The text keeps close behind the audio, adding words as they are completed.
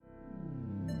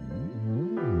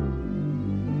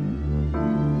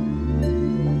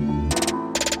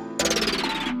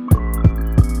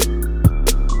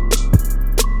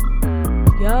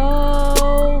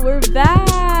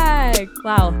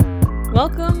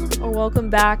or welcome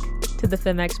back to the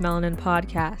FemX Melanin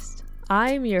podcast.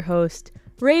 I'm your host,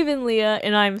 Raven Leah,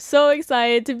 and I'm so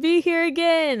excited to be here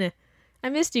again. I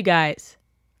missed you guys.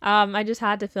 I just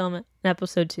had to film an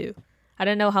episode 2. I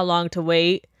didn't know how long to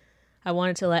wait. I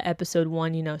wanted to let episode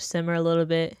 1, simmer a little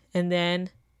bit and then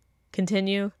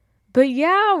continue. But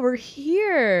yeah, we're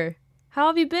here. How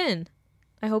have you been?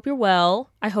 I hope you're well.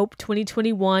 I hope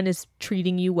 2021 is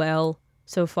treating you well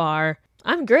so far.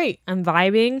 I'm great. I'm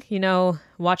vibing,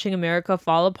 watching America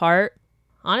fall apart.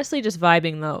 Honestly, just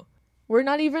vibing though. We're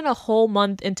not even a whole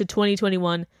month into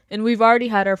 2021 and we've already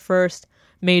had our first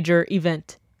major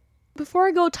event. Before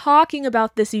I go talking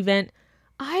about this event,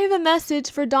 I have a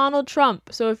message for Donald Trump.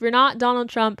 So if you're not Donald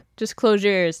Trump, just close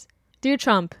your ears. Dear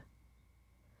Trump,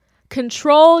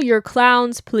 control your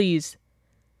clowns, please.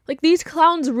 These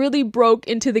clowns really broke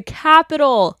into the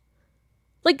Capitol.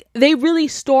 They really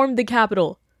stormed the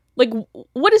Capitol.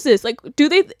 What is this?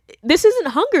 This isn't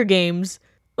Hunger Games.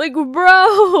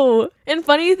 Bro. And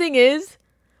funny thing is,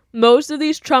 most of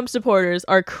these Trump supporters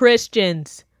are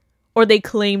Christians. Or they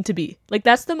claim to be.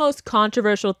 That's the most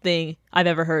controversial thing I've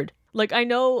ever heard. I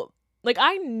know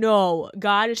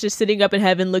God is just sitting up in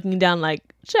heaven looking down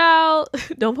ciao,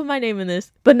 don't put my name in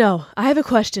this. But no, I have a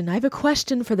question. I have a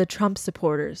question for the Trump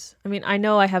supporters. I mean, I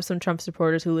know I have some Trump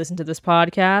supporters who listen to this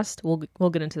podcast. We'll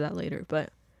get into that later, but...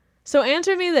 So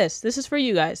answer me this. This is for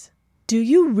you guys. Do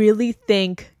you really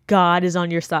think God is on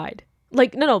your side?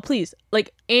 No, please.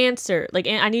 Answer.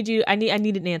 I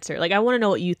need an answer. I want to know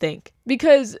what you think.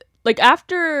 Because,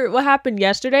 after what happened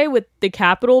yesterday with the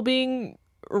Capitol being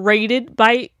raided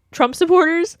by Trump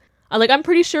supporters, I'm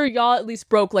pretty sure y'all at least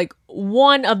broke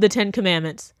one of the 10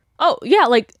 commandments. Oh yeah,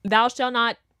 thou shalt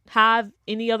not have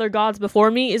any other gods before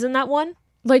me. Isn't that one?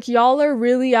 Y'all are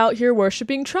really out here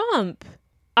worshiping Trump.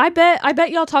 I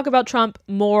bet y'all talk about Trump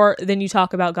more than you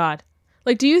talk about God.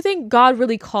 Do you think God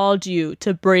really called you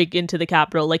to break into the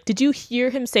Capitol? Did you hear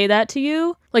him say that to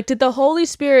you? Did the Holy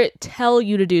Spirit tell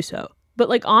you to do so?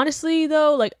 But honestly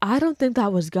though, I don't think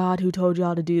that was God who told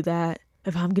y'all to do that.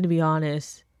 If I'm gonna be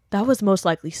honest. That was most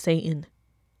likely Satan,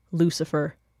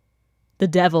 Lucifer, the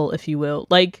devil, if you will.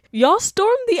 Y'all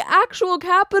stormed the actual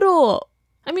Capitol.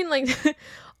 I mean,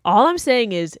 all I'm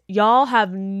saying is y'all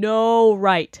have no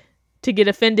right to get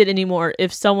offended anymore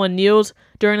if someone kneels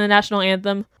during the national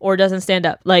anthem or doesn't stand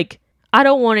up. I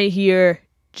don't want to hear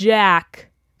jack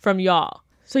from y'all.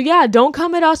 So yeah, don't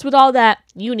come at us with all that,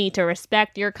 you need to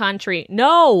respect your country.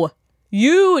 No!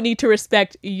 You need to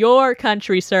respect your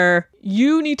country, sir.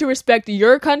 You need to respect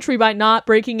your country by not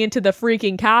breaking into the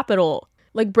freaking Capitol.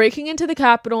 Breaking into the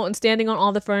Capitol and standing on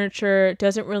all the furniture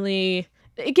doesn't really...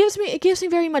 It gives me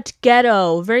very much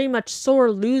ghetto, very much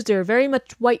sore loser, very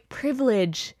much white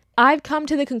privilege. I've come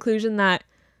to the conclusion that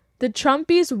the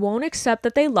Trumpies won't accept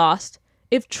that they lost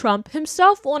if Trump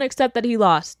himself won't accept that he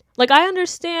lost. I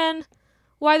understand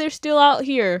why they're still out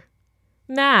here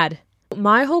mad.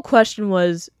 My whole question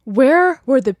was, where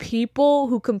were the people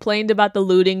who complained about the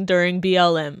looting during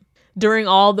BLM? During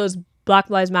all those Black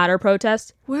Lives Matter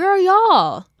protests? Where are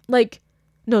y'all?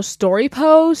 No story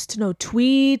post, no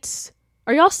tweets.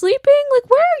 Are y'all sleeping?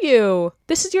 Where are you?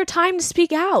 This is your time to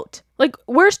speak out.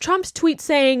 Where's Trump's tweet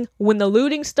saying, when the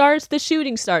looting starts, the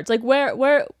shooting starts?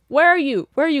 Where are you?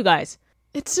 Where are you guys?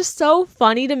 It's just so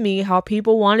funny to me how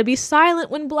people want to be silent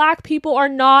when black people are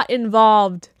not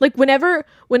involved. Whenever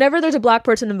there's a black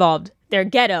person involved, they're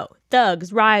ghetto,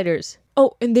 thugs, rioters.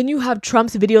 Oh, and then you have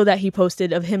Trump's video that he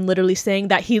posted of him literally saying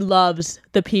that he loves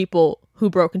the people who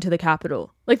broke into the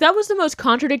Capitol. That was the most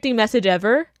contradicting message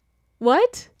ever.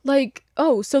 What?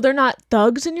 Oh, so they're not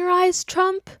thugs in your eyes,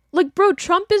 Trump? Bro,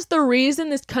 Trump is the reason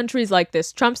this country's like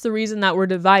this. Trump's the reason that we're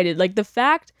divided. The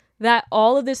fact that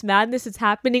all of this madness is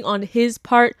happening on his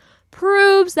part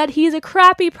proves that he's a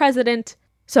crappy president.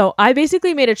 So I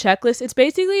basically made a checklist. It's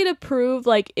basically to prove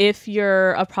if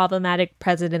you're a problematic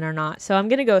president or not. So I'm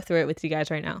going to go through it with you guys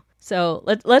right now. So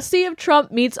let's see if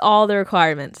Trump meets all the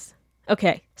requirements.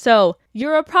 Okay, so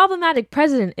you're a problematic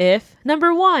president if,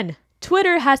 number 1,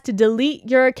 Twitter has to delete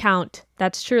your account.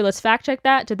 That's true. Let's fact check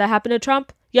that. Did that happen to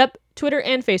Trump? Yep. Twitter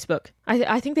and Facebook.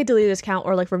 I think they deleted his account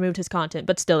or removed his content,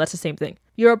 but still, that's the same thing.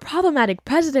 You're a problematic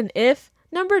president if,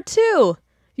 number 2,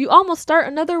 you almost start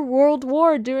another world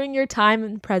war during your time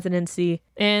in presidency.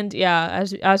 And yeah,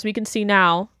 as we can see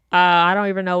now, I don't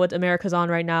even know what America's on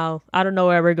right now. I don't know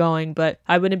where we're going, but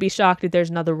I wouldn't be shocked if there's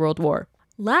another world war.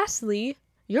 Lastly,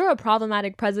 you're a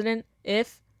problematic president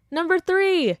if, number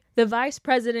 3, the vice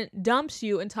president dumps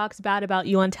you and talks bad about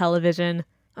you on television.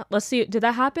 Let's see, did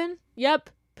that happen? Yep.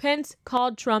 Pence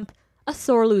called Trump a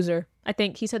sore loser. I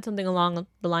think he said something along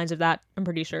the lines of that. I'm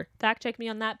pretty sure. Fact check me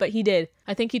on that, but he did.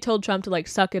 I think he told Trump to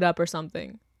suck it up or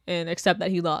something. and accept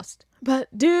that he lost.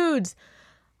 But dudes,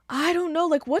 I don't know,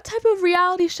 like, what type of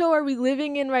reality show are we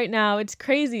living in right now? It's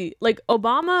crazy. Like,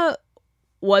 Obama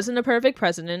wasn't a perfect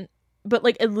president, but,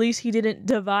 like, at least he didn't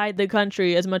divide the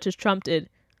country as much as Trump did.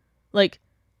 Like,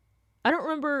 I don't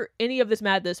remember any of this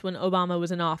madness when Obama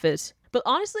was in office. But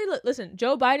honestly, listen,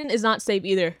 Joe Biden is not safe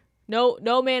either.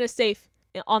 No man is safe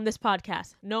on this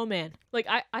podcast. No man. Like,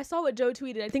 I saw what Joe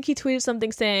tweeted. I think he tweeted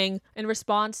something saying, in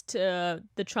response to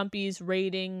the Trumpies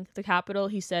raiding the Capitol,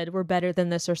 he said, "We're better than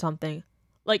this," or something.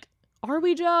 Like, are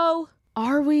we, Joe?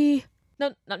 Are we?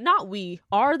 No, not we.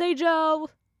 Are they, Joe?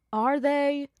 Are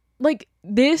they? Like,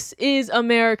 this is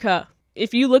America.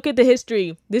 If you look at the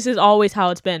history, this is always how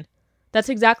it's been. That's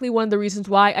exactly one of the reasons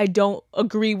why I don't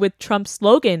agree with Trump's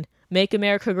slogan, "Make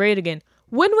America Great Again."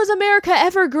 When was America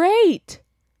ever great?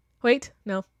 Wait,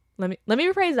 no. Let me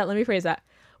rephrase that.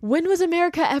 When was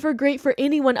America ever great for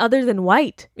anyone other than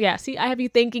white? Yeah, see, I have you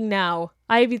thinking now.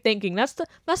 That's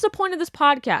the point of this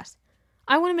podcast.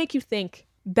 I want to make you think.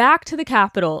 Back to the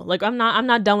Capitol. Like, I'm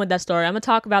not done with that story. I'm gonna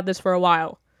talk about this for a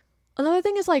while. Another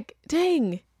thing is, like,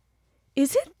 dang,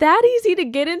 is it that easy to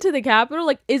get into the Capitol?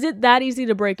 Like, is it that easy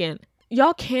to break in?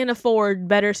 Y'all can't afford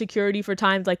better security for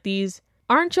times like these.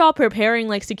 Aren't y'all preparing,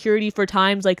 like, security for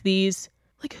times like these?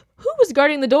 Like, who was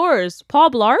guarding the doors? Paul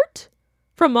Blart?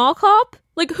 From Mall Cop?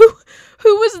 Like, who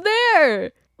was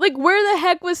there? Like, where the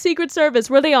heck was Secret Service?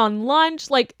 Were they on lunch?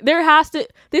 Like,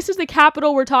 this is the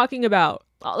Capitol we're talking about.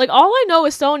 Like, all I know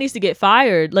is someone needs to get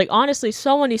fired. Like, honestly,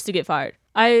 someone needs to get fired.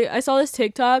 I saw this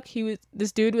TikTok.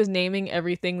 This dude was naming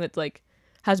everything that's, like,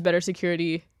 has better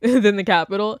security than the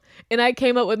Capitol, and I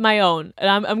came up with my own,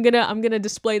 and I'm gonna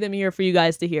display them here for you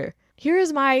guys to hear. Here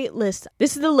is my list.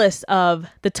 This is the list of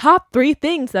the top 3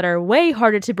 things that are way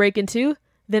harder to break into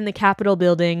than the Capitol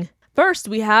building. First,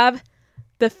 we have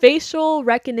the facial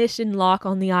recognition lock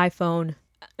on the iPhone.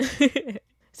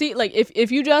 See, like,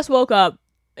 if you just woke up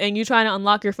and you're trying to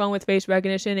unlock your phone with face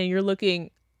recognition and you're looking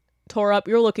tore up,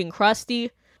 you're looking crusty,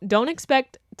 don't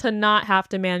expect to not have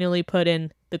to manually put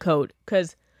in the code,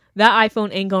 because that iPhone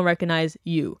ain't gonna recognize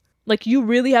you. Like, you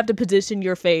really have to position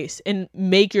your face and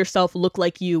make yourself look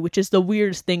like you, which is the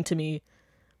weirdest thing to me.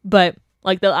 But,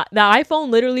 like, the iPhone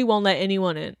literally won't let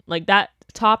anyone in. Like, that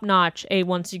top-notch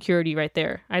A1 security right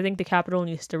there. I think the Capitol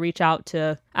needs to reach out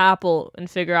to Apple and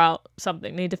figure out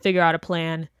something. They need to figure out a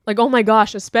plan. Like, oh my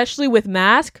gosh, especially with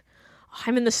mask.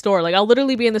 I'm in the store. Like, I'll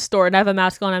literally be in the store and I have a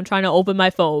mask on. I'm trying to open my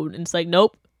phone. And it's like,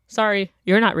 nope, sorry,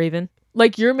 you're not Raven.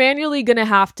 Like, you're manually gonna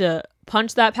have to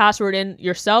punch that password in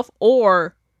yourself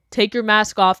or take your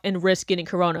mask off and risk getting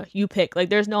corona. You pick. Like,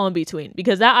 there's no in between,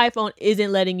 because that iPhone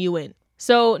isn't letting you in.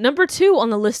 So, number 2 on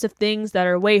the list of things that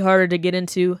are way harder to get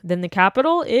into than the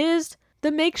Capitol is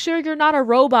the make sure you're not a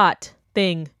robot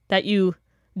thing that you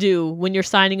do when you're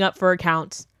signing up for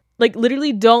accounts. Like,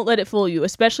 literally don't let it fool you,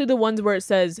 especially the ones where it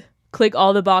says click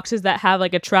all the boxes that have,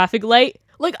 like, a traffic light.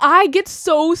 Like, I get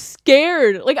so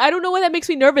scared. Like, I don't know why that makes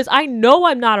me nervous. I know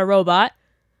I'm not a robot.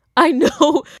 I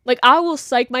know. Like, I will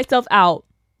psych myself out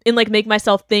and, like, make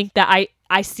myself think that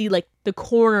I see, like, the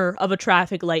corner of a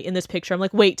traffic light in this picture. I'm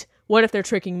like, wait, what if they're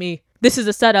tricking me? This is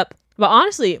a setup. But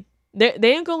honestly, they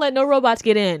ain't gonna let no robots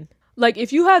get in. Like,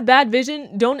 if you have bad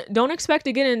vision, don't expect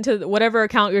to get into whatever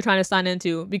account you're trying to sign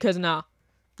into, because nah,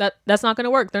 that's not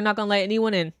gonna work. They're not gonna let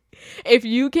anyone in. If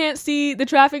you can't see the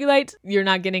traffic lights, you're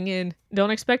not getting in.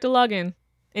 Don't expect to log in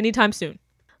anytime soon.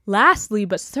 Lastly,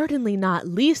 but certainly not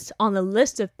least on the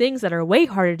list of things that are way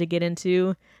harder to get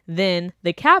into than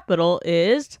the Capitol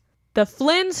is the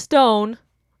Flintstone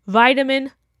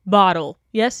vitamin bottle.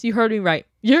 Yes, you heard me right.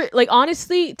 You're, like,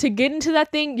 honestly, to get into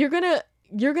that thing, you're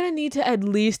gonna need to at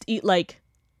least eat, like,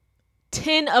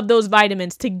 10 of those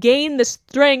vitamins to gain the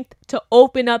strength to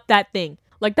open up that thing.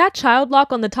 Like, that child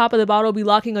lock on the top of the bottle will be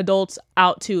locking adults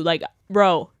out too. Like,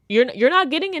 bro, you're not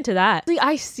getting into that.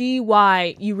 I see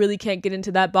why you really can't get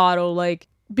into that bottle. Like,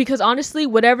 because honestly,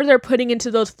 whatever they're putting into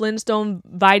those Flintstone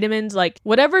vitamins, like,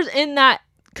 whatever's in that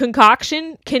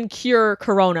concoction can cure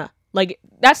corona. Like,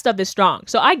 that stuff is strong.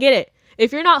 So I get it.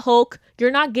 If you're not Hulk,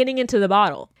 you're not getting into the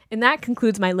bottle. And that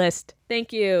concludes my list.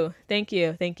 Thank you.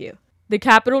 The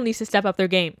Capitol needs to step up their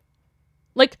game.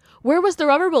 Like, where was the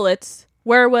rubber bullets?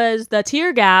 Where was the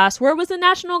tear gas? Where was the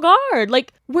National Guard?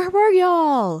 Like, where were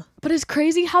y'all? But it's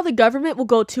crazy how the government will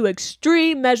go to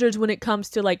extreme measures when it comes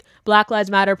to, like, Black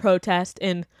Lives Matter protest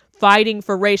and fighting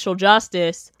for racial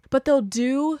justice. But they'll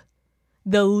do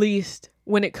the least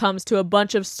when it comes to a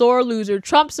bunch of sore loser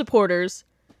Trump supporters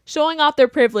showing off their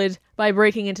privilege by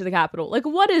breaking into the Capitol. Like,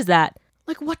 what is that?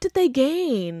 Like, what did they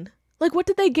gain? Like, what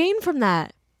did they gain from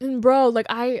that? And bro, like,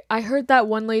 I heard that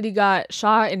one lady got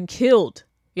shot and killed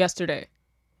yesterday,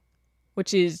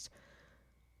 which is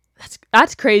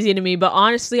That's crazy to me, but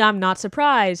honestly, I'm not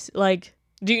surprised. Like,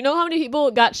 do you know how many people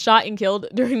got shot and killed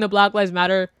during the Black Lives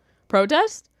Matter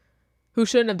protest who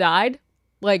shouldn't have died?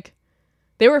 Like,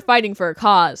 they were fighting for a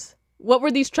cause. What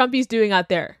were these Trumpies doing out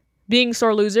there? Being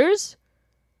sore losers?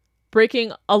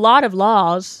 Breaking a lot of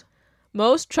laws.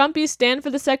 Most Trumpies stand for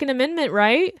the Second Amendment,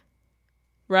 right?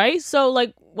 Right? So,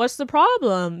 like, what's the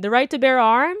problem? The right to bear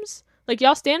arms? Like,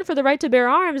 y'all stand for the right to bear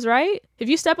arms, right? If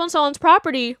you step on someone's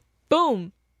property,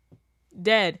 boom,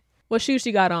 dead. What shoes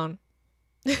she got on?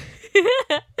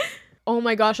 Oh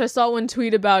my gosh, I saw one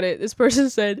tweet about it. This person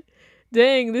said,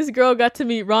 dang, this girl got to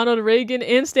meet Ronald Reagan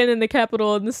and stand in the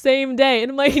Capitol in the same day.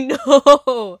 And I'm like,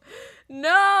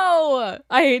 no.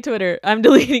 I hate Twitter. I'm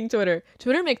deleting Twitter.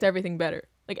 Twitter makes everything better.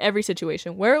 Like, every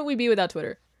situation. Where would we be without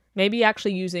Twitter? Maybe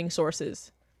actually using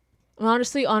sources.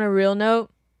 Honestly, on a real note,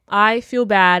 I feel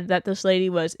bad that this lady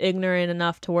was ignorant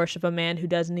enough to worship a man who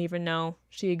doesn't even know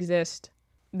she exists.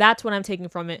 That's what I'm taking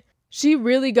from it. She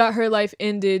really got her life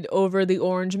ended over the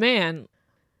orange man.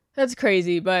 That's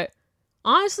crazy, but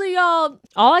honestly, y'all,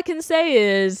 all I can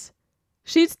say is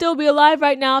she'd still be alive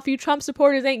right now if you Trump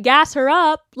supporters ain't gas her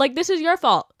up. Like, this is your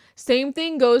fault. Same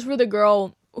thing goes for the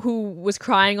girl who was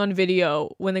crying on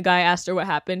video when the guy asked her what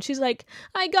happened. She's like,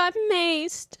 I got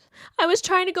maced. I was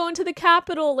trying to go into the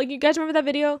Capitol. Like, you guys remember that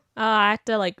video? I have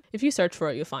to, like, if you search for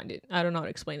it, you'll find it. I don't know how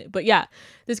to explain it. But yeah,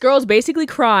 this girl is basically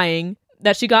crying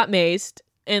that she got maced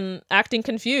and acting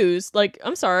confused. Like,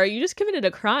 I'm sorry, you just committed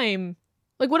a crime.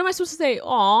 Like, what am I supposed to say?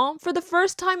 Aw, for the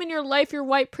first time in your life, your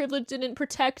white privilege didn't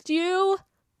protect you?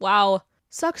 Wow.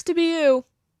 Sucks to be you.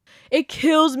 It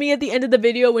kills me at the end of the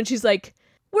video when she's like,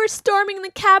 we're storming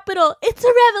the Capitol. It's a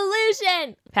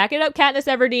revolution. Pack it up, Katniss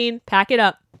Everdeen. Pack it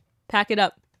up. Pack it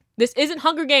up. This isn't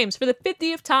Hunger Games for the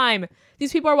 50th time.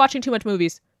 These people are watching too much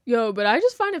movies. Yo, but I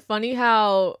just find it funny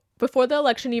how before the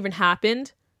election even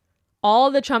happened,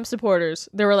 all the Trump supporters,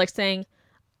 they were like saying,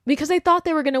 because they thought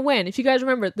they were going to win. If you guys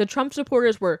remember, the Trump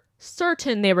supporters were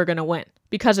certain they were going to win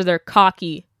because of their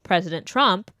cocky President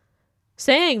Trump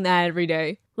saying that every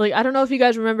day. Like, I don't know if you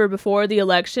guys remember before the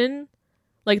election,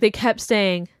 like they kept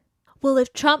saying, well,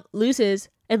 if Trump loses,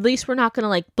 at least we're not going to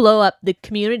like blow up the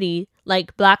community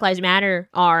like Black Lives Matter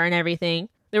are and everything.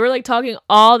 They were like talking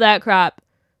all that crap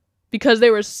because they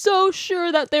were so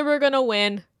sure that they were going to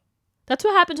win. That's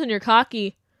what happens when you're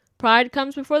cocky. Pride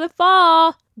comes before the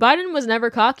fall. Biden was never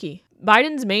cocky.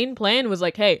 Biden's main plan was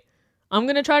like, hey, I'm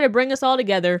going to try to bring us all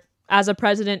together as a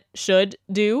president should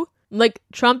do. Like,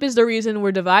 Trump is the reason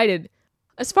we're divided.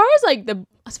 As far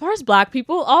as black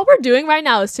people, all we're doing right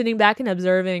now is sitting back and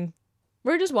observing.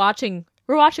 We're just watching.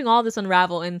 We're watching all this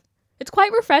unravel, and it's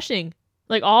quite refreshing.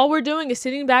 Like, all we're doing is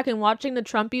sitting back and watching the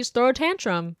Trumpies throw a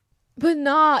tantrum. But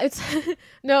nah, it's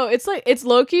no, it's like, it's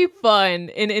low-key fun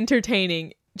and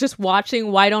entertaining. Just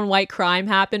watching white on white crime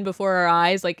happen before our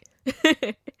eyes. Like,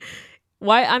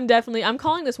 I'm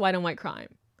calling this white on white crime.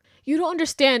 You don't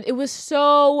understand. It was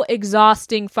so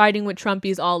exhausting fighting with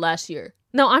Trumpies all last year.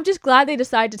 No, I'm just glad they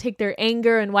decided to take their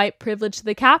anger and white privilege to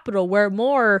the Capitol, where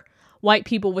more white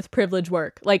people with privilege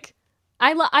work. Like,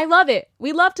 I love it.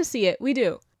 We love to see it. We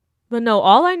do. But no,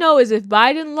 all I know is if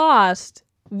Biden lost,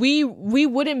 we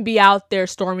wouldn't be out there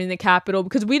storming the Capitol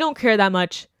because we don't care that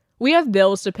much. We have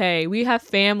bills to pay. We have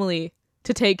family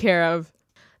to take care of.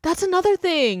 That's another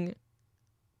thing.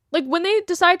 Like, when they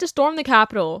decided to storm the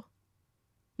Capitol,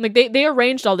 like, they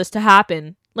arranged all this to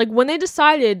happen. Like, when they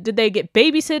decided, did they get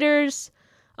babysitters?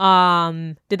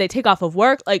 Did they take off of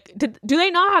work? Like, do they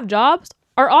not have jobs?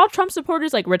 Are all Trump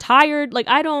supporters, like, retired? Like,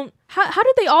 how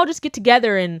did they all just get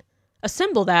together and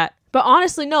assemble that? But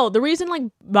honestly, no. The reason, like,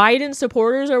 Biden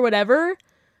supporters or whatever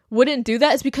wouldn't do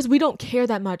that is because we don't care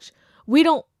that much. We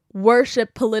don't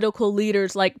worship political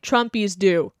leaders like Trumpies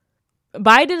do.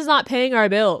 Biden is not paying our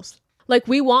bills. Like,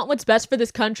 we want what's best for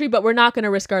this country, but we're not going to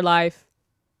risk our life.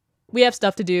 We have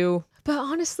stuff to do. But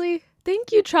honestly,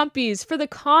 thank you, Trumpies, for the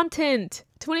content.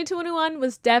 2021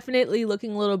 was definitely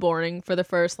looking a little boring for the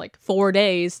first, 4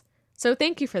 days. So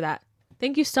thank you for that.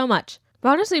 Thank you so much. But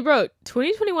honestly, bro,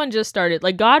 2021 just started.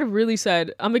 Like, God really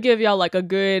said, I'm going to give y'all, a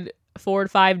good 4 to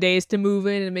 5 days to move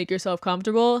in and make yourself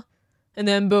comfortable. And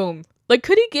then, boom. Like,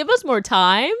 could he give us more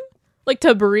time?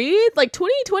 To breathe?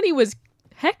 2020 was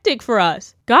hectic for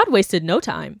us. God wasted no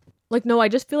time. No, I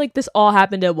just feel like this all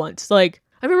happened at once. I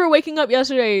remember waking up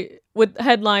yesterday with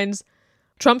headlines,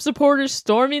 Trump supporters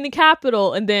storming the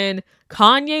Capitol, and then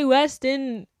Kanye West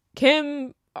and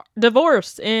Kim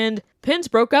divorced, and Pence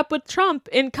broke up with Trump,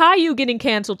 and Caillou getting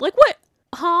canceled. What?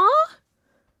 Huh?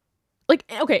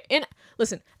 Okay, and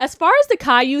listen, as far as the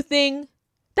Caillou thing,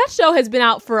 that show has been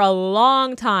out for a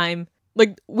long time.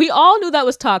 Like, we all knew that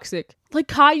was toxic. Like,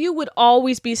 Caillou would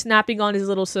always be snapping on his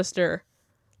little sister.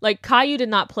 Like, Caillou did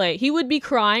not play. He would be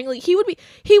crying. Like, he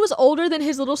was older than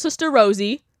his little sister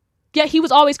Rosie, yet he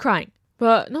was always crying.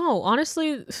 But no,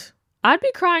 honestly, I'd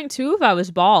be crying too if I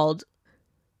was bald.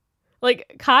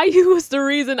 Like, Caillou was the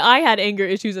reason I had anger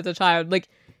issues as a child. Like,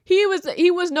 he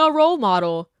was no role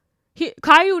model.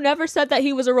 Caillou never said that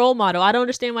he was a role model. I don't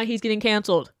understand why he's getting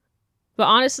canceled. But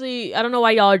honestly, I don't know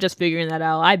why y'all are just figuring that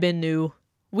out. I been knew.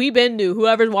 We been knew.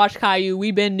 Whoever's watched Caillou,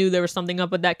 we been knew there was something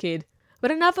up with that kid.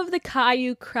 But enough of the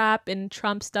Caillou crap and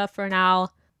Trump stuff for now.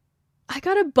 I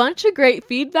got a bunch of great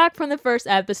feedback from the first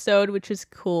episode, which is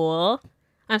cool.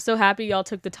 I'm so happy y'all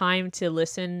took the time to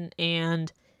listen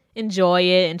and enjoy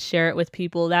it and share it with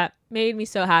people. That made me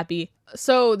so happy.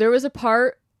 So there was a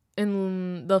part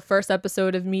in the first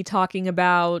episode of me talking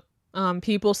about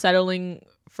people settling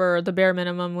for the bare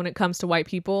minimum when it comes to white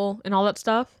people and all that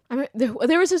stuff. I mean,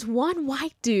 there was this one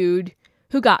white dude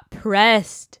who got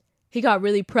pressed. He got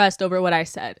really pressed over what I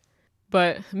said.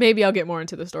 But maybe I'll get more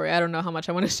into the story. I don't know how much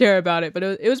I want to share about it, but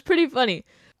it was pretty funny.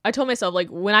 I told myself, like,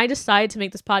 when I decided to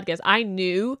make this podcast, I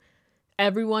knew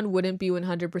everyone wouldn't be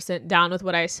 100% down with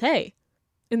what I say.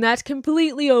 And that's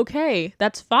completely okay.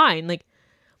 That's fine. Like,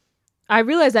 I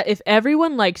realized that if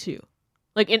everyone likes you,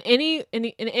 like in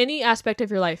any aspect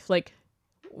of your life, like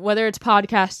whether it's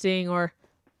podcasting or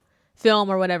film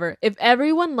or whatever, if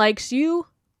everyone likes you,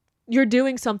 you're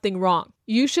doing something wrong.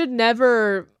 You should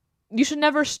never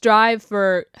strive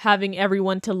for having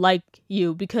everyone to like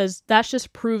you, because that's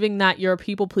just proving that you're a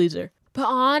people pleaser. But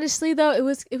honestly though, it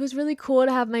was really cool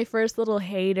to have my first little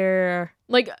hater.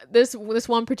 Like this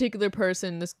one particular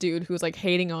person, this dude who was like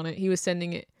hating on it, he was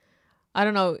sending it, I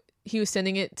don't know, he was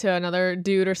sending it to another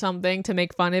dude or something to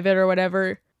make fun of it or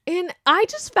whatever. And I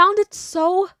just found it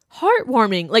so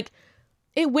heartwarming. Like,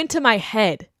 it went to my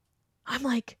head. I'm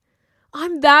like,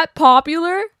 I'm that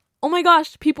popular? Oh my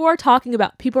gosh, people are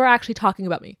actually talking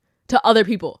about me to other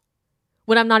people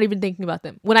when I'm not even thinking about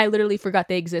them. When I literally forgot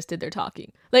they existed, they're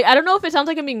talking. Like, I don't know if it sounds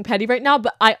like I'm being petty right now,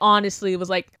 but I honestly was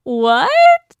like, what?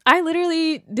 I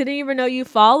literally didn't even know you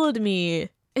followed me.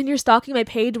 And you're stalking my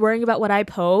page worrying about what I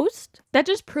post? That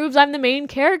just proves I'm the main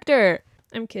character.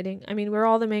 I'm kidding. I mean, we're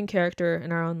all the main character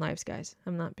in our own lives, guys.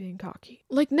 I'm not being cocky.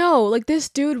 Like, no, like this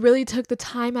dude really took the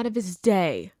time out of his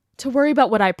day to worry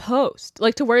about what I post.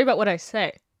 Like, to worry about what I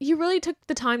say. He really took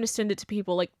the time to send it to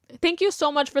people. Like, thank you so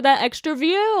much for that extra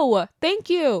view. Thank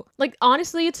you. Like,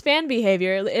 honestly, it's fan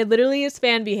behavior. It literally is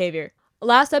fan behavior.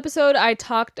 Last episode, I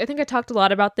think I talked a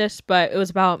lot about this, but it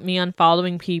was about me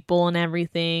unfollowing people and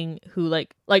everything who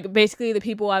like basically the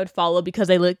people I would follow because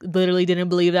they literally didn't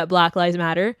believe that Black Lives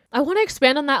Matter. I want to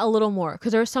expand on that a little more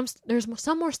because there's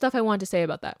some more stuff I wanted to say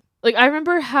about that. Like, I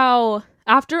remember how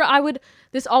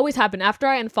this always happened after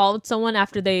I unfollowed someone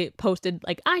after they posted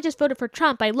like, I just voted for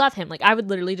Trump, I love him. Like, I would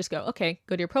literally just go, okay,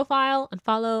 go to your profile,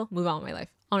 unfollow, move on with my life.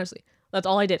 Honestly. That's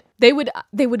all I did. They would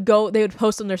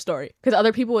post on their story because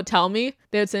other people would tell me,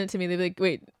 they would send it to me. They'd be like,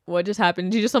 wait, what just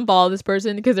happened? Did you just unfollow this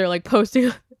person? Because they're like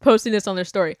posting this on their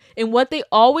story. And what they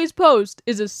always post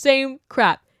is the same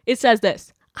crap. It says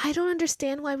this: I don't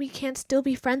understand why we can't still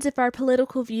be friends if our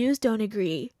political views don't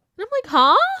agree. And I'm like,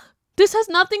 huh? This has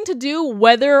nothing to do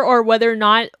whether or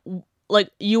not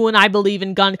like you and I believe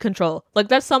in gun control. Like,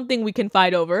 that's something we can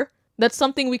fight over. That's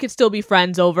something we could still be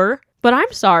friends over. But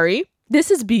I'm sorry. This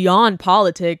is beyond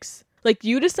politics. Like,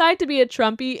 you decide to be a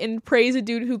Trumpy and praise a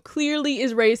dude who clearly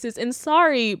is racist, and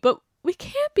sorry, but we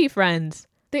can't be friends.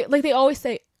 They always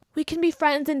say, we can be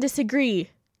friends and disagree.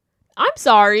 I'm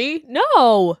sorry.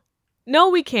 No,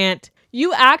 we can't.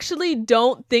 You actually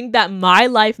don't think that my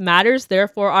life matters,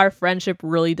 therefore our friendship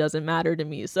really doesn't matter to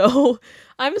me. So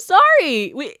I'm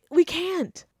sorry. We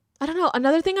can't. I don't know.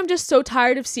 Another thing I'm just so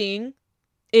tired of seeing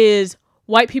is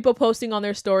white people posting on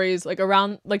their stories, like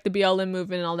around like the BLM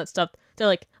movement and all that stuff. They're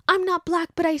like, I'm not black,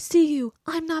 but I see you.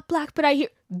 I'm not black, but I hear.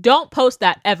 Don't post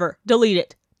that ever. Delete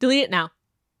it. Delete it now.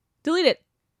 Delete it.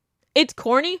 It's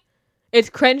corny. It's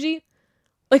cringy.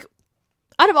 Like,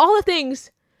 out of all the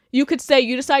things you could say,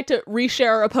 you decide to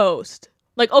reshare a post.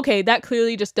 Like, okay, that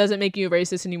clearly just doesn't make you a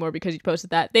racist anymore because you posted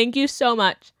that. Thank you so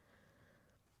much.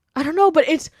 I don't know, but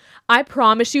I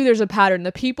promise you there's a pattern.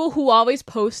 The people who always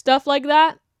post stuff like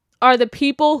that are the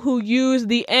people who use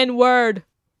the N-word.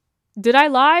 Did I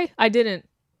lie? I didn't.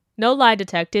 No lie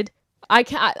detected. I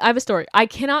have a story. I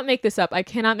cannot make this up.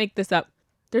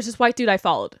 There's this white dude I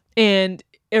followed. And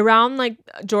around like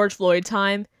George Floyd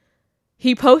time,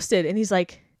 he posted and he's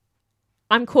like,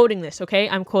 I'm quoting this, okay?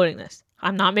 I'm quoting this.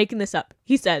 I'm not making this up.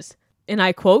 He says, and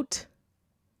I quote,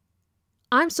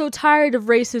 I'm so tired of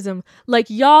racism. Like,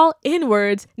 y'all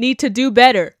N-words need to do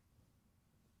better.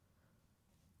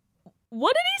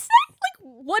 What did he say? Like,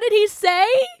 what did he say?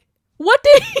 What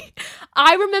did he?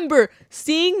 I remember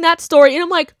seeing that story and I'm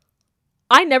like,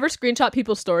 I never screenshot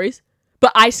people's stories,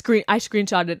 but I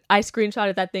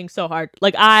screenshotted that thing so hard.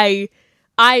 Like I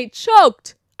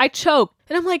choked.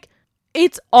 And I'm like,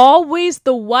 it's always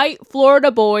the white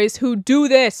Florida boys who do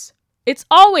this. It's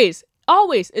always.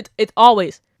 It's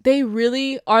always. They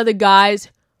really are the guys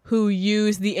who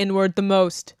use the N-word the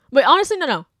most. But honestly,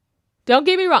 no. Don't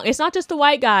get me wrong. It's not just the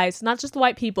white guys, not just the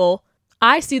white people.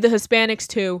 I see the Hispanics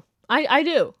too. I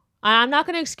do. I'm not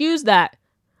going to excuse that.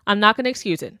 I'm not going to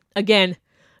excuse it. Again,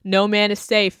 no man is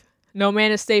safe. No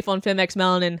man is safe on FemX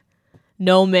Melanin.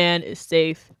 No man is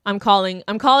safe. I'm calling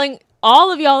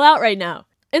all of y'all out right now.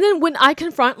 And then when I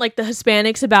confront like the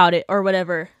Hispanics about it or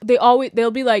whatever,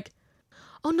 they'll be like,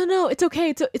 "Oh no, it's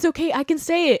okay. It's okay. I can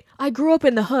say it. I grew up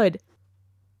in the hood."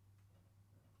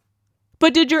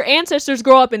 But did your ancestors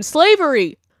grow up in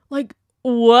slavery? Like,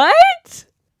 what?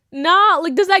 Nah,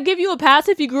 like, does that give you a pass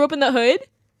if you grew up in the hood?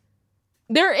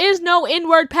 There is no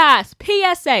N-word pass.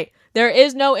 PSA. There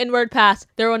is no N-word pass.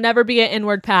 There will never be an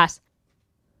N-word pass.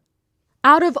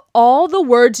 Out of all the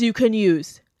words you can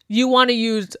use, you want to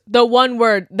use the one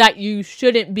word that you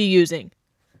shouldn't be using.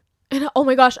 And oh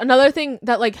my gosh, another thing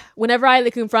that like, whenever I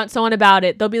like confront someone about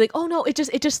it, they'll be like, "Oh no, it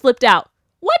just slipped out."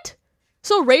 What?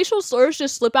 So racial slurs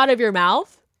just slip out of your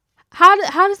mouth? How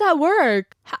does that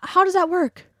work? How does that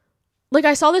work? Like,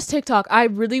 I saw this TikTok. I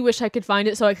really wish I could find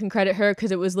it so I can credit her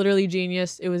because it was literally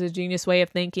genius. It was a genius way of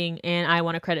thinking, and I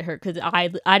want to credit her because I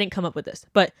didn't come up with this.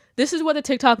 But this is what the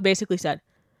TikTok basically said.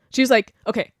 She's like,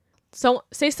 okay, so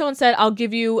say someone said, "I'll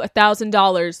give you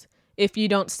 $1,000 if you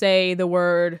don't say the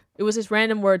word." It was this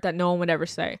random word that no one would ever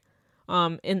say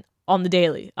on the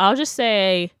daily. I'll just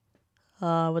say,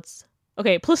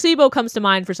 okay, placebo comes to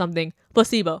mind for something.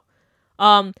 Placebo.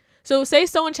 So say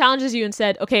someone challenges you and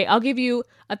said, "Okay, I'll give you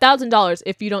 $1,000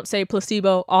 if you don't say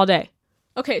placebo all day."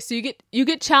 Okay, so you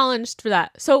get challenged for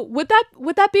that. So would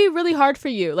that be really hard for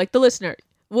you, like the listener?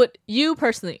 Would you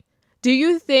personally? Do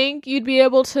you think you'd be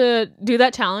able to do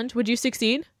that challenge? Would you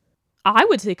succeed? I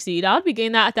would succeed. I would be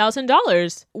getting that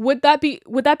 $1,000. Would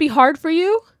that be hard for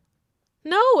you?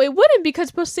 No, it wouldn't,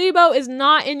 because placebo is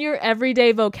not in your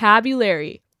everyday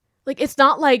vocabulary. Like, it's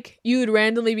not like you'd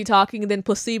randomly be talking and then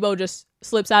placebo just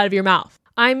slips out of your mouth.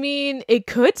 I mean, it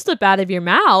could slip out of your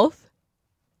mouth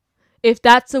if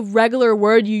that's a regular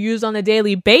word you use on a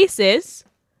daily basis.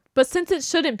 But since it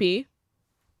shouldn't be,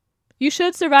 you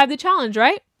should survive the challenge,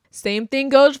 right? Same thing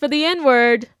goes for the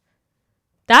N-word.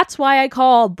 That's why I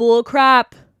call bull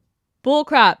crap. Bull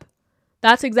crap.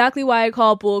 That's exactly why I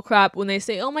call bull crap when they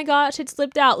say, "Oh my gosh, it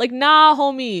slipped out." Like, nah,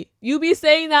 homie. You be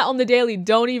saying that on the daily.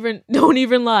 Don't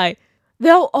even lie.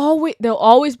 They'll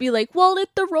always be like, "Well,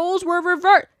 if the roles were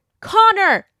reversed."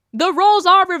 Connor, the roles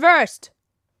are reversed.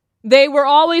 They were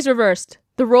always reversed.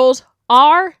 The roles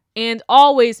are and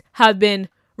always have been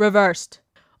reversed.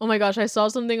 Oh my gosh, I saw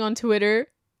something on Twitter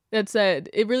that said,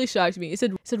 it really shocked me. It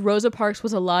said Rosa Parks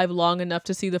was alive long enough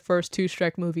to see the first 2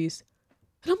 Shrek movies.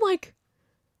 And I'm like,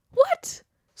 what?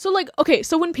 So like, okay,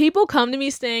 so when people come to me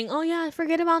saying, "Oh yeah,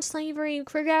 forget about slavery,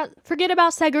 forget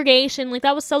about segregation, like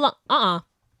that was so long."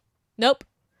 Nope.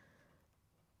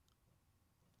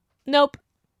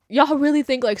 Y'all really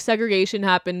think like segregation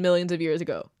happened millions of years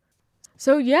ago.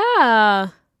 So yeah,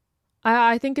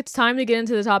 I think it's time to get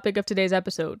into the topic of today's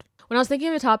episode. When I was thinking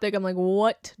of a topic, I'm like,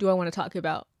 what do I want to talk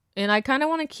about? And I kind of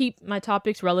want to keep my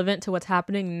topics relevant to what's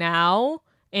happening now.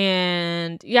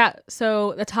 And yeah,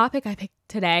 so the topic I picked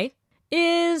today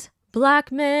is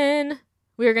black men.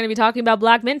 We are going to be talking about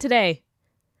black men today.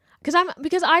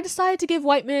 Because I decided to give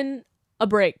white men a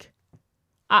break.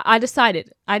 I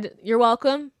decided. You're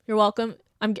welcome.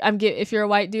 If you're a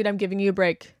white dude, I'm giving you a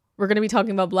break. We're going to be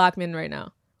talking about black men right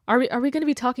now. Are we going to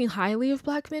be talking highly of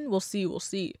black men? We'll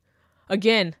see.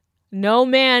 Again, no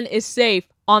man is safe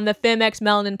on the FemX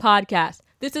Melanin podcast.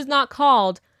 This is not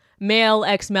called Male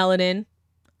X Melanin.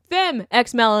 Fem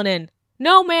X Melanin.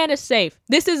 No man is safe.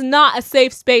 This is not a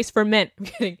safe space for men. I'm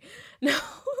kidding. No.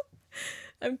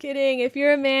 I'm kidding. If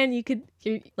you're a man,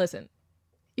 listen.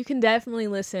 You can definitely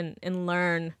listen and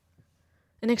learn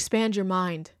and expand your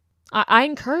mind. I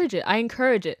encourage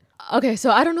it. Okay,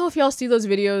 so I don't know if y'all see those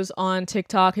videos on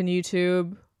TikTok and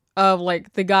YouTube of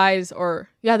like the guys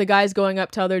going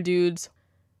up to other dudes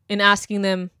and asking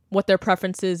them what their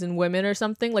preference is in women or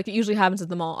something. Like, it usually happens at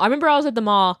the mall. I remember I was at the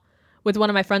mall with one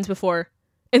of my friends before,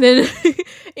 and then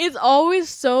it's always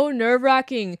so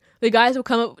nerve-wracking. The guys will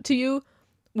come up to you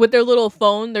with their little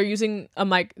phone. They're using a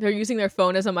mic. They're using their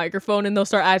phone as a microphone, and they'll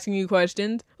start asking you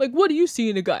questions. Like, "What do you see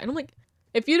in a guy?" And I'm like,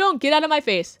 if you don't get out of my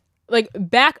face, like,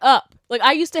 back up. Like,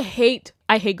 I hate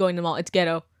going to the mall. It's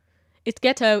ghetto. It's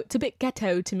ghetto. It's a bit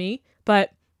ghetto to me,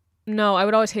 but no, I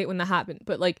would always hate when that happened.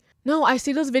 But like, no, I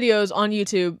see those videos on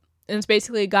YouTube, and it's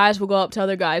basically guys will go up to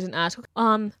other guys and ask,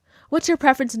 what's your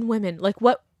preference in women? Like,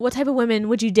 what type of women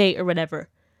would you date or whatever?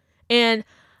 And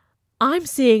I'm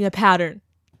seeing a pattern,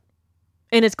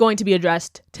 and it's going to be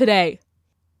addressed today.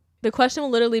 The question will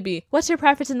literally be, what's your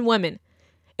preference in women?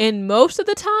 And most of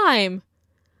the time,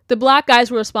 the black guys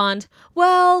will respond,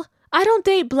 well, I don't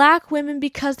date black women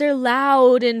because they're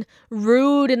loud and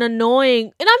rude and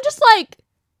annoying. And I'm just like,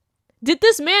 did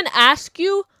this man ask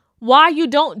you why you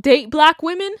don't date black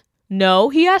women? No,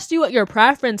 he asked you what your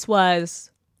preference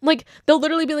was. Like, they'll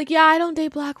literally be like, yeah, I don't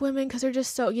date black women because they're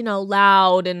just so,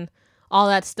 loud and all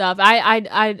that stuff.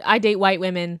 I date white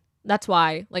women. That's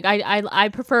why. Like, I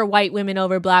prefer white women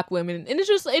over black women. And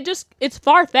it's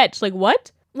far-fetched. Like,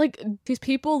 what? Like, these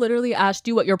people literally asked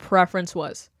you what your preference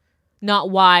was.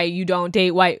 Not why you don't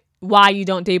date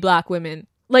black women.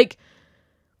 Like,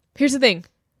 here's the thing.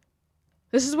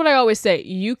 This is what I always say.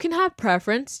 You can have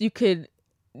preference. You could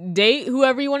date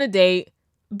whoever you want to date.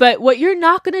 But what you're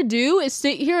not going to do is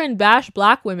sit here and bash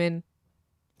black women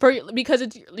because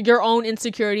it's your own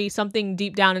insecurity, something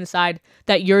deep down inside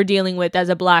that you're dealing with as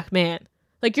a black man.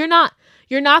 Like, you're not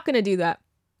going to do that.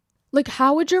 Like,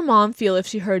 how would your mom feel if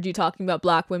she heard you talking about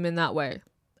black women that way?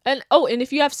 And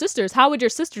if you have sisters, how would your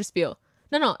sisters feel?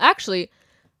 No, actually,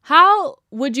 how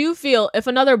would you feel if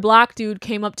another black dude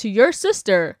came up to your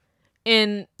sister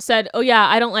and said, oh yeah,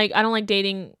 I don't like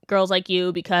dating girls like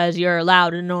you because you're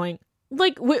loud and annoying?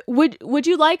 Like, would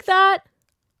you like that?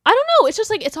 I don't know. It's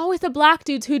just like, it's always the black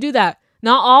dudes who do that.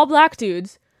 Not all black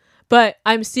dudes, but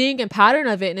I'm seeing a pattern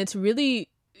of it, and it's really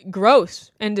gross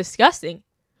and disgusting.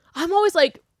 I'm always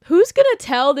like, who's gonna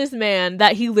tell this man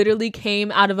that he literally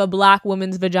came out of a black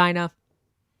woman's vagina?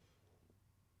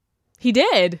 He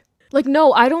did. Like,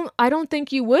 no, I don't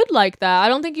think you would like that. I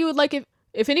don't think you would like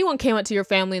if anyone came up to your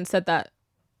family and said that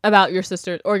about your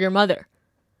sister or your mother.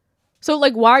 So,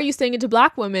 like, why are you saying it to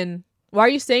black women? Why are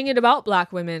you saying it about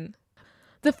black women?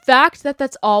 The fact that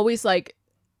that's always, like,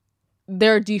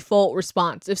 their default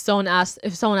response. If someone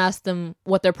asks them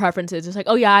what their preference is, it's like,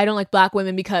 oh yeah, I don't like black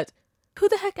women because... Who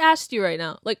the heck asked you right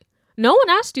now? Like, no one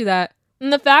asked you that.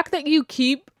 And the fact that you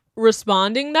keep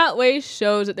responding that way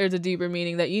shows that there's a deeper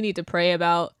meaning that you need to pray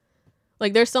about.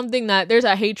 Like, there's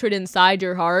a hatred inside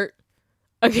your heart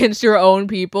against your own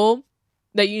people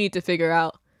that you need to figure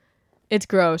out. It's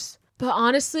gross. But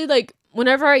honestly, like,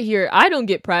 whenever I hear it, I don't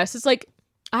get pressed. It's like,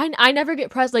 I never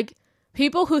get pressed. Like,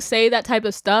 people who say that type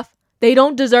of stuff, they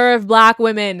don't deserve black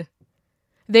women.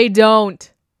 They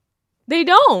don't. They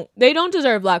don't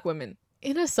deserve black women.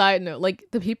 In a side note, like,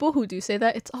 the people who do say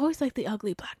that, it's always like the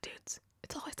ugly black dudes.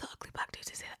 It's always the ugly black dudes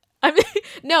who say that. I mean,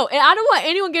 no, and I don't want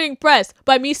anyone getting pressed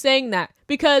by me saying that,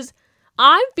 because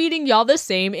I'm feeding y'all the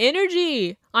same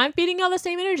energy.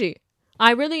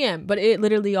 I really am. But it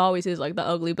literally always is like the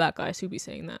ugly black guys who be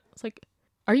saying that. It's like,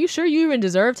 are you sure you even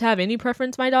deserve to have any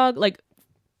preference, my dog? Like,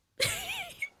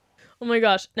 oh my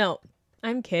gosh. No,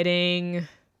 I'm kidding.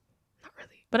 Not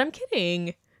really, but I'm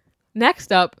kidding.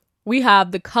 Next up, we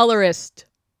have the colorist.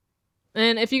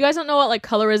 And if you guys don't know what, like,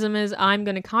 colorism is, I'm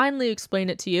going to kindly explain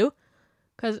it to you.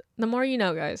 Because the more you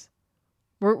know, guys.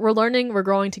 We're learning, we're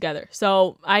growing together.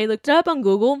 So I looked it up on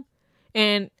Google,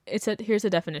 and it said, here's the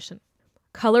definition.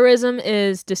 Colorism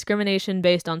is discrimination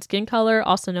based on skin color,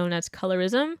 also known as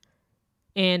colorism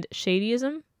and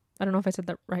shadyism. I don't know if I said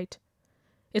that right.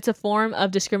 It's a form of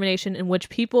discrimination in which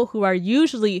people who are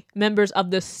usually members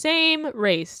of the same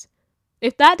race.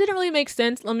 If that didn't really make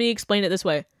sense, let me explain it this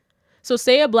way. So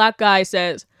say a black guy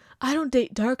says, I don't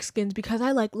date dark skins because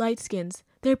I like light skins.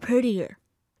 They're prettier.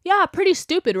 Yeah, pretty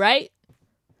stupid, right?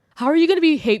 How are you going to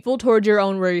be hateful towards your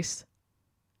own race?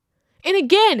 And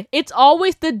again, it's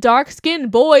always the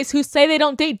dark-skinned boys who say they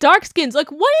don't date dark skins.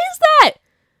 Like, what is that?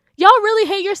 Y'all really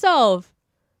hate yourself.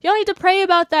 Y'all need to pray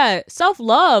about that.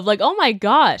 Self-love. Like, oh my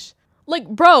gosh. Like,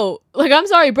 bro. Like, I'm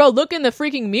sorry, bro. Look in the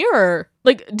freaking mirror.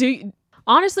 Like,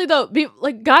 honestly, though,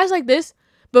 like, guys like this,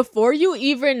 before you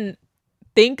even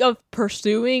think of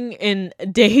pursuing and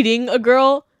dating a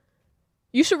girl,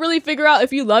 you should really figure out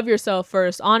if you love yourself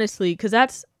first, honestly, because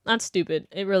that's stupid.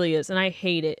 It really is, and I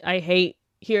hate it. I hate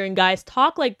hearing guys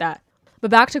talk like that.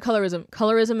 But back to colorism.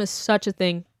 Colorism is such a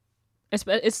thing.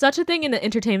 It's such a thing in the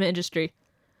entertainment industry.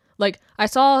 Like, I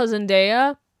saw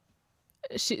Zendaya.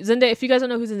 Zendaya, if you guys don't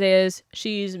know who Zendaya is,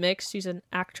 she's mixed. She's an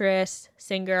actress,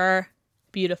 singer,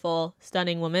 beautiful,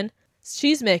 stunning woman.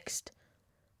 She's mixed.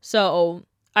 So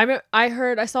I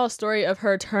saw a story of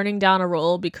her turning down a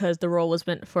role because the role was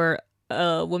meant for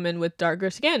a woman with darker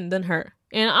skin than her.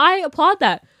 And I applaud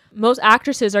that. Most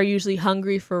actresses are usually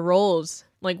hungry for roles.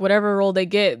 like whatever role they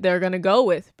get, they're gonna go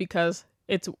with because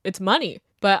it's money.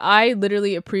 But I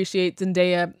literally appreciate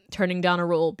Zendaya turning down a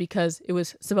role because it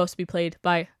was supposed to be played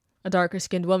by a darker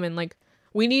skinned woman. Like,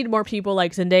 we need more people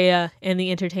like Zendaya in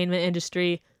the entertainment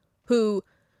industry who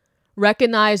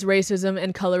recognize racism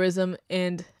and colorism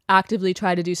and actively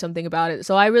try to do something about it.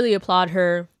 So I really applaud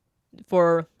her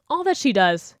for all that she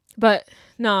does. But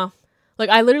no, like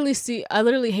I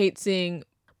literally hate seeing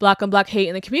black on black hate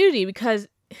in the community because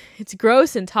it's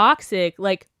gross and toxic.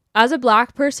 Like, as a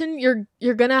black person,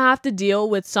 you're gonna have to deal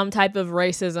with some type of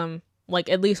racism, like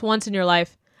at least once in your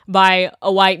life, by a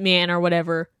white man or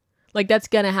whatever. Like, that's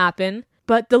gonna happen.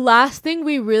 But the last thing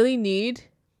we really need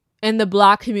in the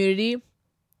black community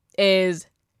is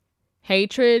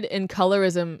hatred and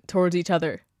colorism towards each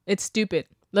other. It's stupid.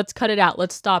 Let's cut it out.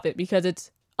 Let's stop it because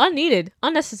it's unneeded,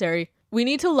 unnecessary. We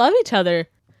need to love each other.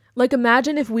 Like,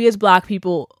 imagine if we as black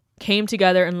people came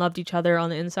together and loved each other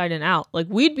on the inside and out. Like,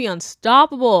 we'd be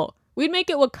unstoppable. We'd make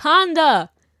it Wakanda.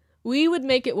 We would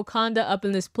make it Wakanda up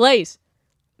in this place.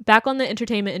 Back on the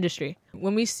entertainment industry.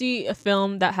 When we see a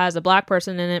film that has a black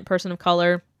person in it, person of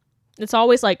color, it's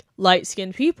always like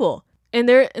light-skinned people. And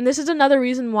this is another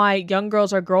reason why young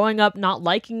girls are growing up not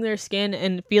liking their skin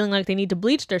and feeling like they need to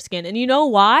bleach their skin. And you know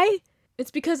why?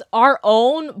 It's because our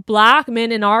own black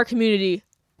men in our community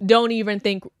don't even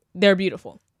think they're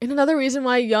beautiful. And another reason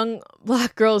why young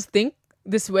black girls think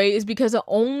this way is because the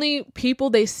only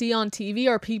people they see on TV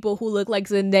are people who look like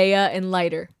Zendaya and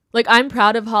lighter. Like, I'm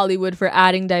proud of Hollywood for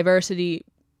adding diversity,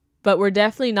 but we're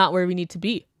definitely not where we need to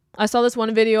be. I saw this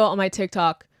one video on my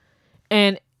TikTok,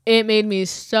 and it made me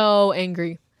so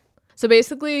angry. So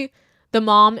basically, the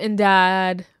mom and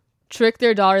dad tricked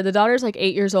their daughter. The daughter's like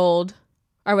 8 years old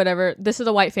or whatever. This is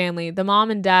a white family. The mom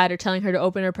and dad are telling her to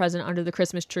open her present under the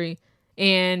Christmas tree.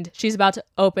 And she's about to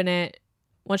open it.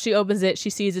 Once she opens it, she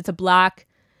sees it's a black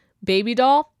baby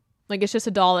doll. Like, it's just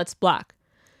a doll that's black.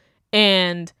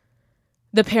 And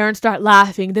the parents start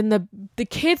laughing. Then the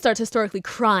kid starts hysterically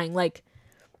crying. Like,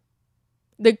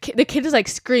 the kid is like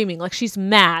screaming. Like, she's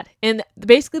mad. And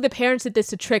basically the parents did this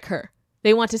to trick her.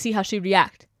 They want to see how she'd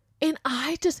react. And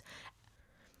I just,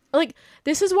 like,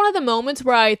 this is one of the moments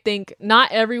where I think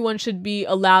not everyone should be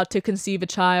allowed to conceive a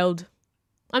child.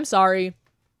 I'm sorry.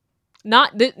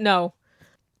 No.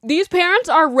 These parents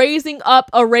are raising up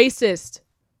a racist.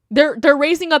 They're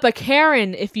raising up a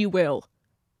Karen, if you will.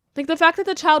 Like, the fact that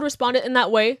the child responded in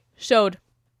that way showed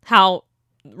how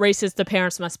racist the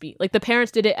parents must be. Like, the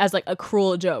parents did it as like a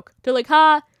cruel joke. They're like,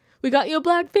 ha, we got you a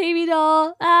black baby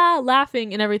doll,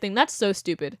 laughing and everything. That's so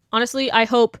stupid. Honestly, I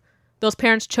hope those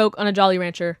parents choke on a Jolly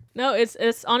Rancher. No,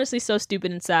 it's honestly so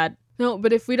stupid and sad. No,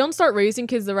 but if we don't start raising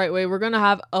kids the right way, we're gonna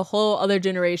have a whole other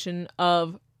generation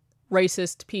of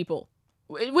racist people,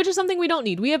 which is something we don't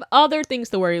need. We have other things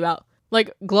to worry about,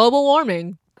 like global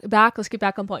warming. Let's get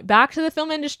back on point. Back to the film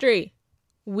industry.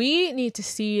 We need to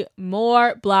see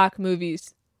more black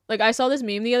movies. Like, I saw this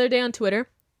meme the other day on Twitter.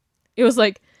 It was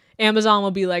like, Amazon will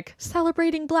be like,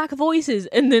 celebrating black voices,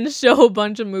 and then show a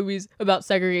bunch of movies about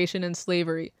segregation and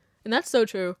slavery. And that's so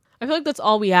true. I feel like that's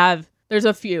all we have. There's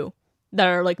a few that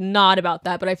are like not about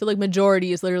that, but I feel like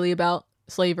majority is literally about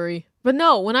slavery. But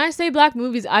no, when I say black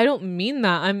movies, I don't mean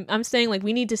that. I'm saying, like,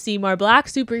 we need to see more black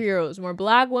superheroes, more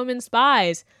black women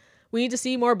spies. We need to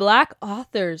see more black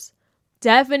authors.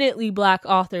 Definitely black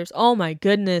authors. Oh my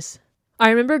goodness. I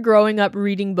remember growing up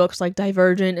reading books like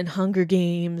Divergent and Hunger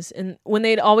Games, and when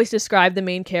they'd always describe the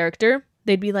main character,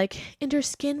 they'd be like, and her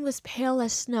skin was pale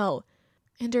as snow,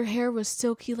 and her hair was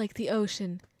silky like the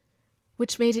ocean,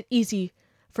 which made it easy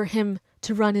for him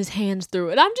to run his hands through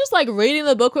it. I'm just like reading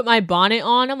the book with my bonnet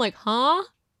on. I'm like, huh?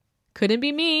 Couldn't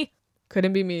be me.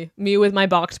 Couldn't be me. Me with my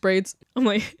box braids. I'm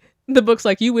like, the book's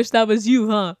like, you wish that was you,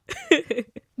 huh?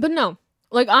 But no,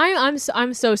 like I'm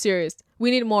so serious. We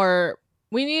need more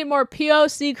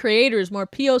POC creators, more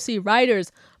POC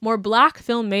writers, more black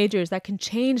film majors that can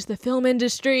change the film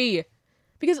industry.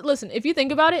 Because listen, if you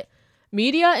think about it,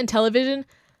 media and television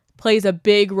plays a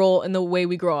big role in the way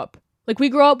we grow up. Like, we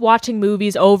grow up watching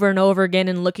movies over and over again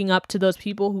and looking up to those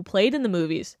people who played in the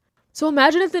movies. So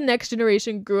imagine if the next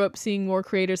generation grew up seeing more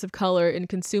creators of color and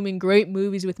consuming great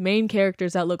movies with main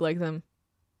characters that look like them.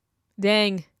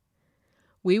 Dang.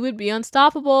 We would be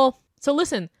unstoppable. So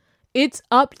listen, it's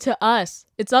up to us.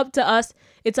 It's up to us.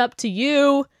 It's up to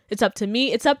you. It's up to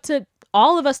me. It's up to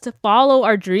all of us to follow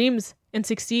our dreams and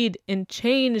succeed and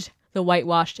change the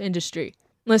whitewashed industry.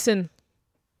 Listen,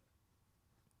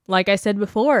 like I said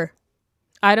before,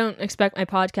 I don't expect my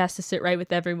podcast to sit right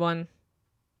with everyone.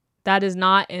 That is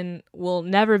not and will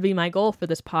never be my goal for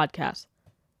this podcast.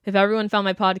 If everyone found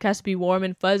my podcast to be warm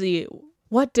and fuzzy,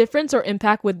 what difference or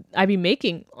impact would I be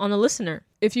making on the listener?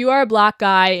 if you are a black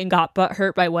guy and got butt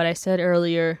hurt by what I said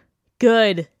earlier,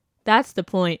 good. That's the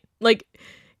point. Like,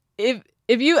 if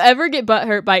you ever get butt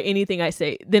hurt by anything I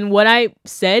say, then what I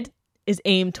said is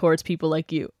aimed towards people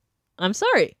like you. I'm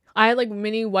sorry. I had like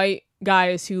many white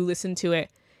guys who listened to it,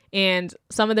 and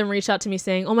some of them reached out to me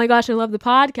saying, "Oh my gosh, I love the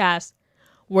podcast."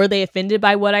 Were they offended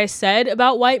by what I said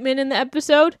about white men in the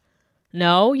episode?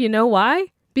 No. You know why?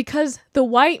 Because the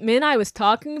white men I was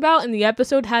talking about in the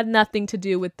episode had nothing to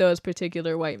do with those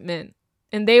particular white men.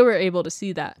 And they were able to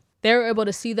see that. They were able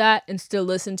to see that and still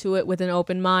listen to it with an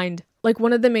open mind. Like,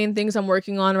 one of the main things I'm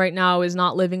working on right now is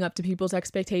not living up to people's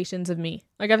expectations of me.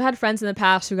 Like, I've had friends in the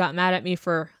past who got mad at me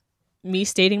for me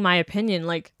stating my opinion.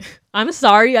 Like, I'm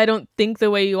sorry, I don't think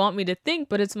the way you want me to think,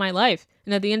 but it's my life.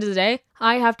 And at the end of the day,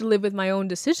 I have to live with my own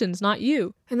decisions, not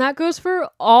you. And that goes for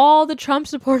all the Trump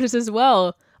supporters as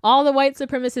well. All the white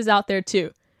supremacists out there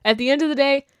too. At the end of the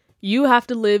day, you have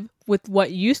to live with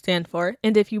what you stand for.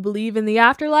 And if you believe in the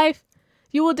afterlife,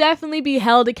 you will definitely be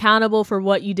held accountable for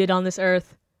what you did on this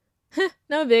earth.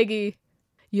 No biggie.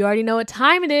 You already know what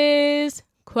time it is.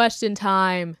 Question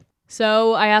time.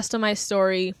 So I asked on my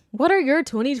story, what are your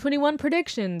 2021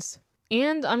 predictions?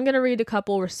 And I'm going to read a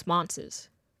couple responses.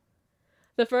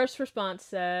 The first response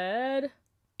said,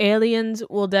 aliens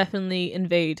will definitely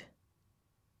invade.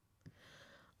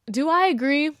 Do I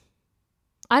agree?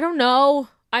 I don't know.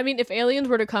 I mean, if aliens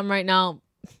were to come right now,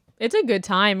 it's a good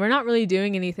time. We're not really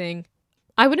doing anything.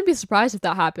 I wouldn't be surprised if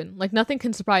that happened. Like, nothing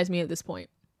can surprise me at this point.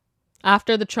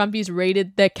 After the Trumpies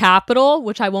raided the Capitol,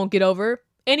 which I won't get over,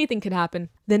 anything could happen.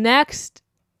 The next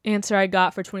answer I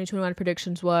got for 2021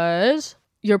 predictions was,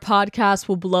 your podcast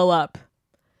will blow up.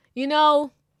 You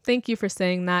know, thank you for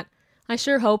saying that. I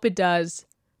sure hope it does.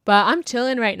 But I'm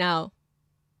chilling right now.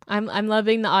 I'm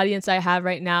loving the audience I have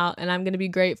right now, and I'm going to be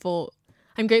grateful.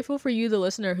 I'm grateful for you, the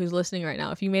listener, who's listening right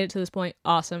now. If you made it to this point,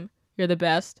 awesome. You're the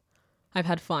best. I've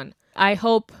had fun. I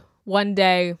hope one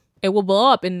day it will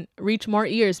blow up and reach more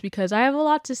ears because I have a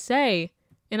lot to say,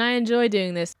 and I enjoy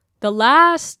doing this. The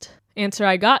last answer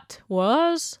I got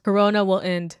was, Corona will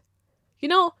end. You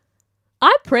know,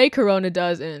 I pray Corona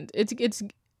does end.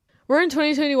 We're in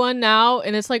 2021 now,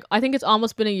 and it's like, I think it's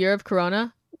almost been a year of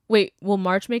Corona. Wait, will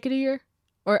March make it a year?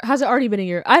 Or has it already been a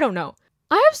year? I don't know.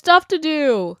 I have stuff to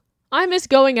do. I miss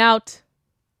going out.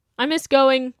 I miss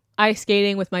going ice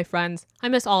skating with my friends. I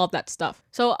miss all of that stuff.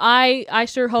 So I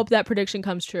sure hope that prediction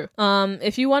comes true.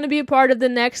 If you want to be a part of the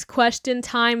next question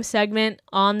time segment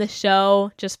on the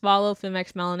show, just follow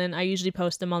FemX Melanin. I usually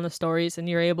post them on the stories, and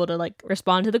you're able to like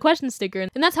respond to the question sticker,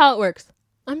 and that's how it works.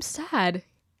 I'm sad.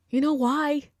 You know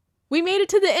why? We made it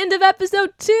to the end of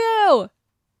episode 2.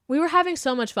 We were having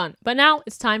so much fun, but now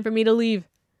it's time for me to leave.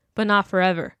 But not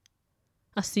forever.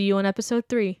 I'll see you on episode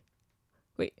 3.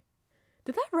 Wait,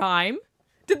 did that rhyme?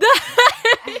 Did that?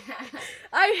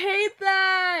 I hate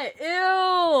that. Ew.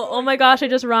 Oh my gosh, I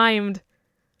just rhymed.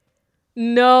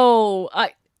 No,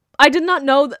 I did not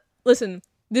know. Listen,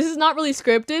 this is not really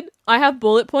scripted. I have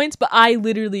bullet points, but I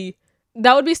literally,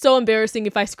 that would be so embarrassing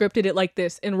if I scripted it like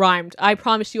this and rhymed. I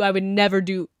promise you I would never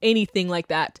do anything like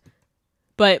that.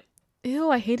 But, ew,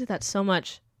 I hated that so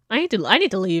much. I need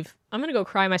to leave. I'm gonna go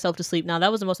cry myself to sleep now.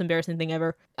 That was the most embarrassing thing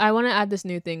ever. I want to add this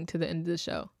new thing to the end of the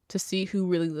show to see who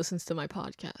really listens to my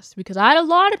podcast, because I had a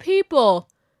lot of people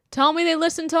tell me they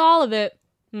listened to all of it.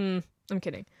 I'm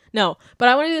kidding. No, but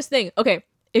I want to do this thing. Okay,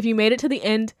 if you made it to the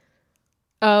end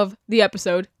of the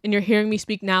episode and you're hearing me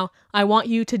speak now, I want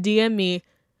you to DM me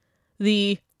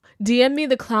the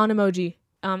clown emoji.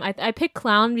 I picked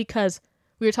clown because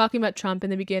we were talking about Trump in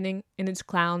the beginning, and it's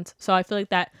clowns. So I feel like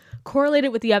that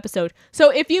correlated with the episode. So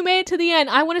if you made it to the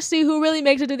end, I want to see who really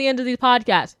makes it to the end of these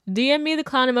podcasts. DM me the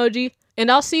clown emoji,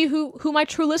 and I'll see who my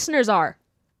true listeners are.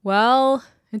 Well,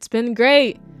 it's been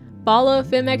great. Follow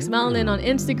FemX Melanin on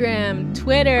Instagram,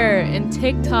 Twitter, and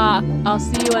TikTok. I'll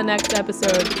see you on next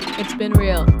episode. It's been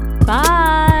real.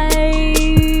 Bye!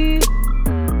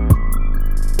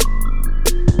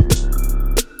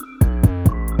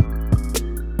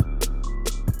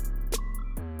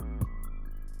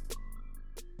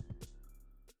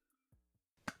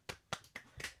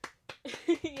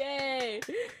 Yay!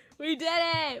 We did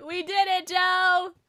it! We did it, Joe!